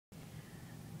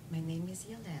My name is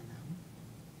Yelena.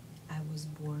 I was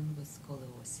born with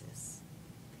scoliosis,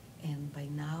 and by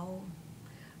now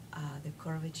the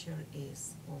curvature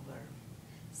is over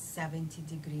 70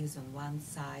 degrees on one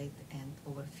side and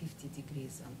over 50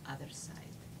 degrees on other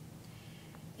side.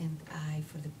 And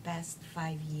for the past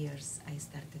 5 years, I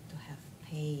started to have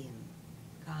pain,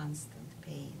 constant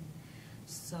pain.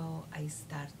 So I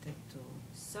started to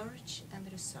search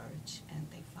and research, and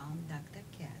I found Dr.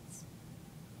 Katz.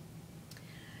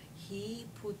 He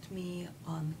put me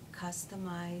on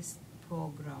customized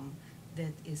program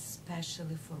that is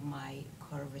specially for my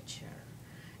curvature.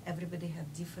 Everybody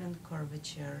have different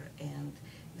curvature, and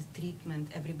the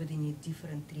treatment, everybody need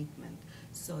different treatment.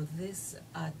 So this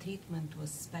treatment was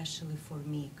specially for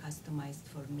me, customized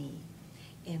for me.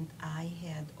 And I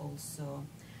had also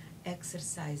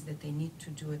exercise that I need to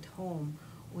do at home,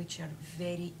 which are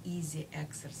very easy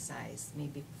exercise,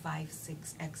 maybe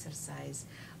 5-6 exercise.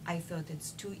 I thought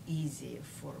it's too easy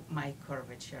for my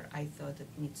curvature. I thought it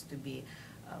needs to be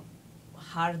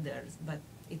harder, but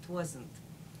it wasn't.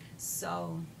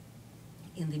 So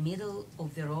in the middle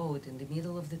of the road, in the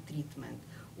middle of the treatment,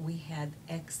 we had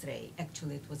x-ray.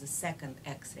 Actually, it was a second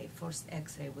x-ray. First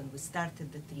x-ray when we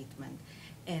started the treatment,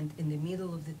 and in the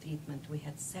middle of the treatment, we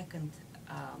had second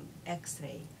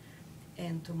x-ray.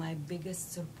 And to my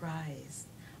biggest surprise,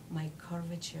 my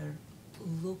curvature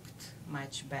looked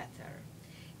much better.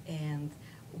 And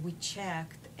we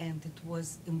checked, and it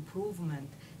was improvement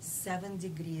 7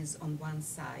 degrees on one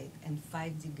side and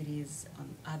 5 degrees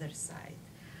on other side.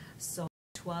 So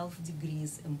 12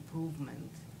 degrees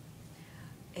improvement.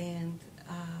 And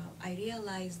I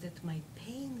realized that my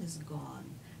pain is gone.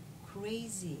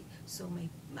 Crazy. So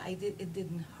it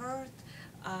didn't hurt.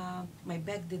 My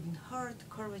back didn't hurt.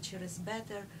 Curvature is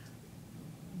better.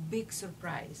 Big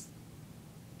surprise.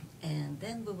 And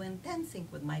then we went dancing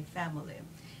with my family.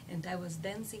 And I was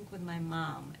dancing with my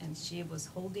mom, and she was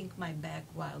holding my back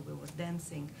while we were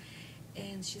dancing.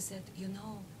 And she said, you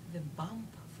know, the bump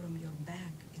from your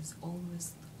back is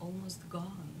almost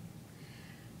gone.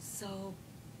 So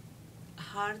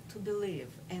hard to believe.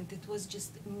 And it was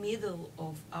just middle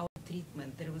of our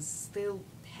treatment. There was still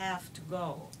half to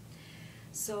go.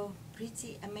 So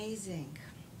pretty amazing.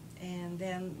 And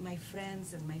then my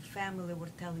friends and my family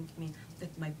were telling me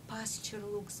that my posture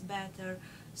looks better.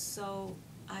 So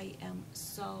I am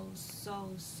so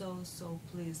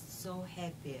pleased, so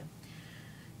happy.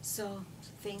 So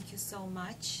thank you so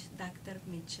much, Dr.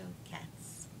 Mitchell,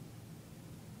 Katz.